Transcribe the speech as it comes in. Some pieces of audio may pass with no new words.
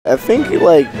I think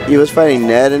like he was fighting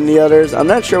Ned and the others. I'm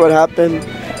not sure what happened.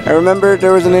 I remember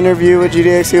there was an interview with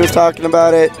GxG. He was talking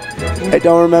about it. I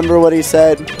don't remember what he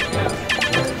said.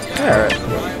 Alright.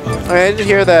 I did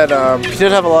hear that he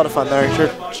did have a lot of fun there.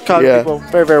 Chicago people,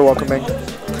 very, very welcoming.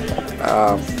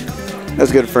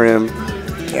 That's good for him.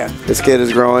 Yeah. This kid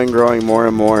is growing more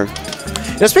and more.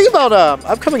 Now, speaking about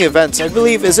upcoming events, I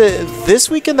believe, is it this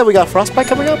weekend that we got Frostbite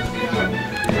coming up?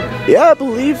 Yeah, I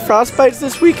believe Frostbite's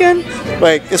this weekend.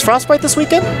 Wait, is Frostbite this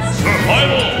weekend?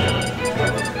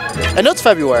 I know it's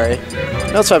February.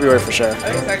 I know it's February for sure. I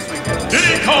think it's next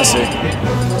weekend. Let's see.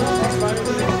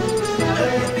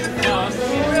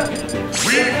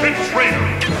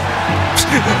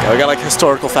 Okay, we got like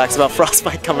historical facts about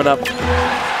Frostbite coming up.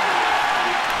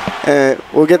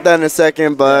 We'll get that in a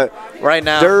second, but right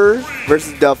now, Dur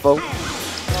versus Duffo.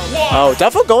 Oh,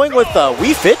 Duffo going with the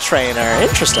Wii Fit trainer.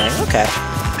 Interesting. Okay,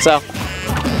 so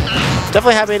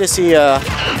definitely happy to see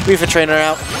Wii Fit trainer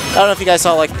out. I don't know if you guys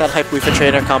saw like that hype Wii Fit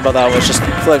trainer combo that was just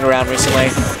floating around recently.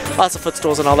 Lots of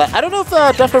footstools and all that. I don't know if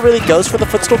Duffo really goes for the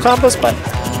footstool combos, but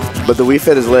the Wii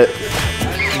Fit is lit.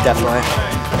 Definitely.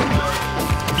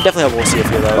 Definitely we'll see a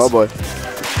few of those. Oh boy.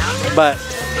 But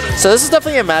so this is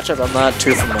definitely a matchup I'm not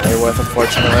too familiar with,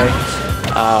 unfortunately.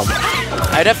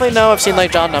 I definitely know I've seen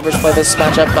like John Numbers play this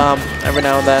matchup every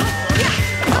now and then.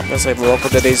 It's like the local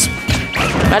Diddy's.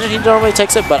 Imagine he normally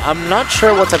takes it, but I'm not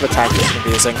sure what type of attack he's going to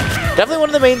be using. Definitely one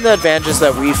of the main advantages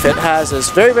that Wii Fit has is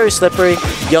very, very slippery.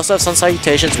 You also have Sun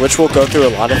Salutations, which will go through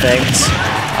a lot of things.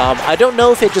 I don't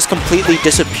know if it just completely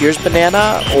disappears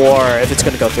Banana or if it's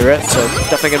going to go through it, so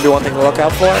definitely going to be one thing to look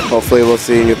out for. Hopefully we'll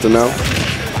see and get to know.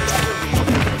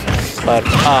 But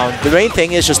the main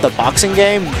thing is just the boxing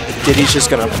game. Diddy's just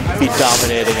going to be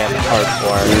dominating it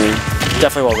hardcore.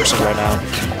 Definitely what we're seeing right now.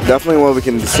 Definitely what we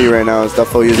can see right now is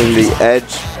Duffo using the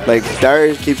edge. Like,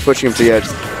 Dyer keeps pushing him to the edge.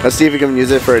 Let's see if he can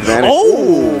use it for advantage.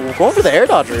 Oh, going for the air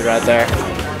dodge read right there.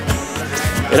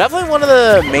 Yeah, definitely one of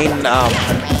the main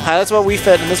highlights about Wii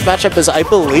Fit in this matchup is I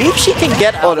believe she can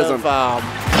get out of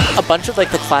a bunch of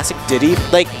like the classic Diddy.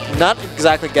 Like, not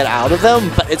exactly get out of them,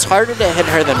 but it's harder to hit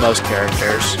her than most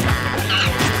characters.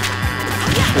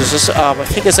 It's just, I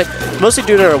think it's like mostly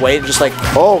due to her weight and just like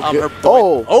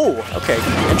okay,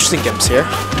 interesting gimps here.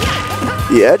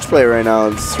 The edge play right now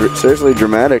is seriously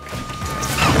dramatic.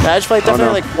 The edge play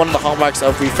definitely like one of the hallmarks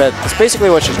of Wii Fit. It's basically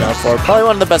what she's known for. Probably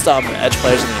one of the best edge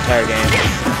players in the entire game.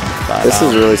 But, this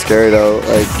is really scary though,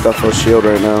 like Duffo's shield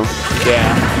right now.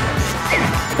 Yeah.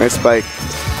 Nice spike.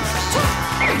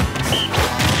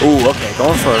 Ooh, okay,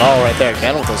 going for it all right there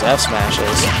again with those F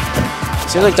smashes.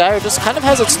 Seems like Dyer just kind of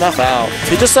has it snuff out. If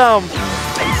he just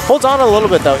holds on a little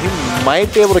bit though, he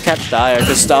might be able to catch Dyer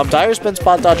because Dyer's been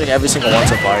spot dodging every single one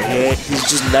so far. He's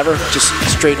just never just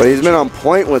straight. But he's been on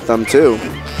point with them too.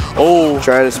 Oh,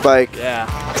 try to spike. Yeah,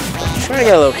 trying to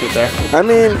get a little cute there. I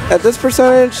mean, at this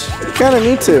percentage, you kind of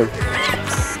need to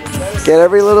get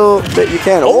every little bit you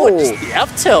can. Oh, just the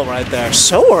F tilt right there,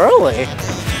 so early.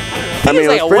 I mean,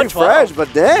 it was pretty fresh,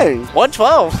 but dang.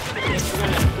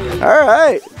 112. All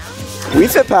right. Wii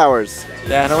Fit powers.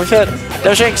 Yeah, no, Wii Fit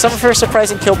demonstrating some of her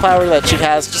surprising kill power that she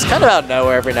has just kind of out of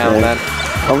nowhere every now and then.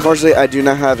 Unfortunately, I do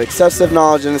not have excessive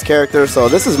knowledge in this character, so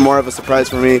this is more of a surprise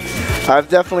for me. I've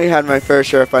definitely had my fair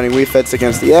share of fighting Wii Fits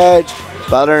against the edge.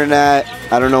 But other than that,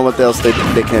 I don't know what else they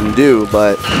can do,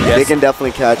 but they can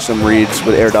definitely catch some reads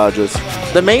with air dodges.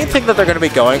 The main thing that they're going to be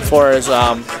going for is you're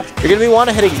going to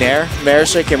be hitting Nair. Nair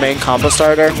is like your main combo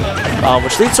starter,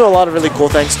 which leads to a lot of really cool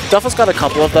things. Duffo's got a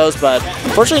couple of those, but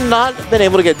unfortunately not been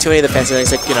able to get too many of the fancy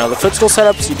things. Like, you know, the footstool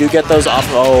setups, you do get those off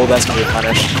of, oh, that's going to be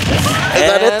punished. Is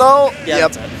that it though? Yeah,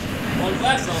 yep.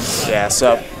 Yeah,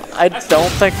 so I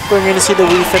don't think we're going to see the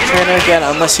Wii Fit trainer again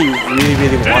unless he really,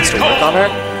 really wants to work on her.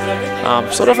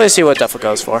 So definitely see what Duffo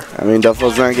goes for. I mean,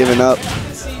 Duffo's not giving up.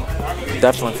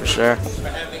 Definitely, for sure.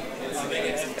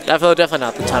 Definitely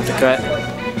not the time to cut.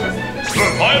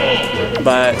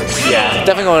 But yeah,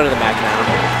 definitely going to the Mac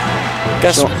now.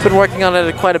 Guess been working on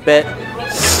it quite a bit.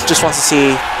 Just wants to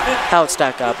see how it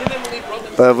stack up.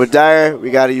 But with Dyer, we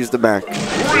got to use the Mac.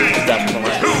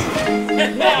 Definitely.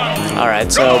 All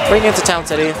right, so bring it to Town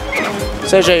City.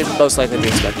 CJ most likely be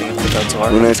expecting it to go to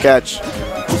her. Ooh, nice catch.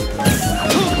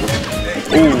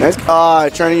 Ooh, nice.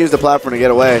 Trying to use the platform to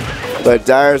get away, but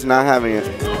Dyer's not having it.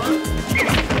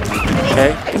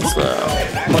 Okay, gets the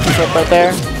monkey flip right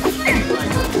there.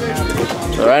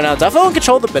 So right now, Duffo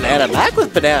control the banana. Mac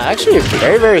with banana, actually a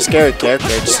very, very scary character.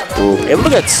 Just able to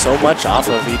get so much off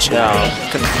of each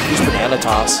banana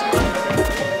toss.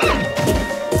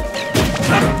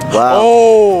 Wow.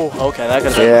 Oh, okay, that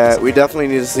goes. Yeah, we definitely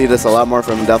need to see this a lot more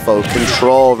from Duffo.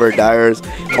 Control over Dyer's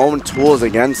own tools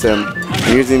against him,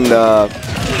 using the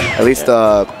at least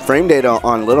frame data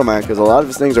on Little Mac, because a lot of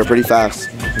his things are pretty fast.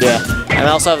 Yeah, and I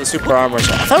also have the super armor,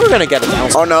 so I thought we were going to get an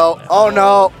else. Oh no, oh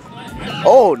no.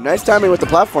 Oh, nice timing with the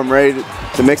platform, ready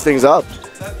to mix things up.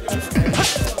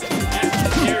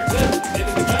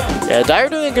 Yeah, Dyer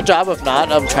doing a good job of not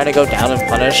trying to go down and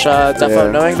punish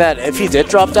Duffo, knowing that if he did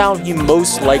drop down, he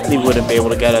most likely wouldn't be able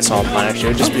to get us all punished. It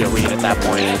would just be a read at that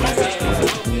point.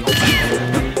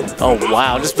 Oh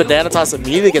wow, just banana toss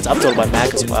immediately gets up tilted by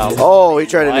Mac as well. Oh, he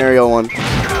tried an aerial one.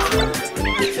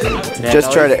 Yeah,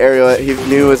 Just tried to aerial it. He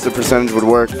knew as the percentage would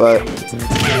work, but...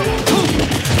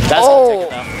 That's gonna take it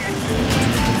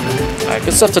though. Alright,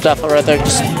 good stuff to Duffo right there.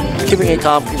 Just keeping it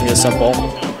calm, keeping it simple.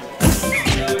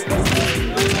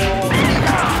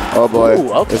 Oh boy,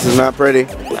 Ooh, okay. This is not pretty.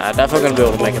 Nah, definitely gonna be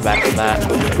able to make it back from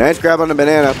that. Nice grab on the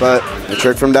banana, but a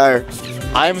trick from Dyer.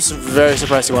 I'm very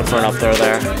surprised he went for an up throw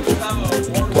there.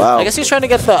 Wow. I guess he's trying to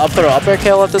get the up throw up air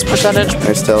kill at this percentage.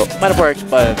 Nice tilt. Might have worked,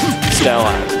 but still,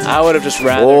 I would have just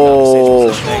rather Oh,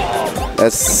 done stage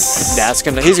positioning. that's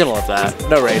He's gonna love that.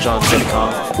 No rage on Diddy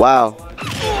Kong. wow.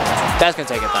 That's gonna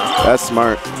take it though. That's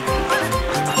smart.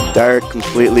 Dyer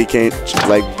completely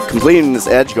completing this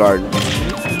edge guard.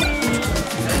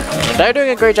 Dyer doing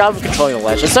a great job of controlling the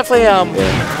ledge. It's definitely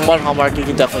one hallmark you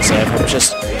can definitely say of him. It's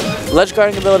just ledge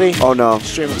guarding ability. Oh no.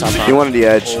 Extremely top He wanted the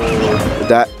edge.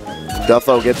 That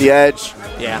Duffo get the edge.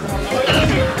 Yeah.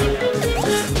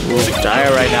 Ooh,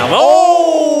 Dyer right now.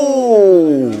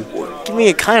 Oh! Give me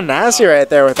a kind of nasty right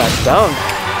there with that dunk.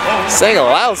 Saying a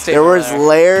loud statement. There was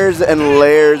layers and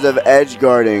layers of edge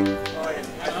guarding.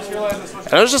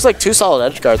 And it was just like 2 solid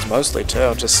edge guards mostly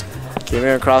too. Just keeping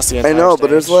it across the entire I know, stage. but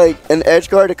there's like an edge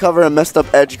guard to cover a messed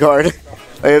up edge guard. Like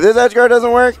if this edge guard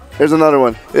doesn't work, there's another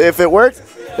one. If it works,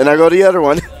 then I go to the other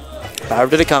one. Power of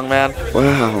Diddy Kong, man.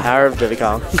 Wow. Power of Diddy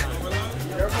Kong.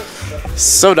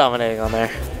 So dominating on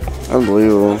there.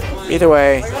 Unbelievable. Either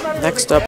way, next up.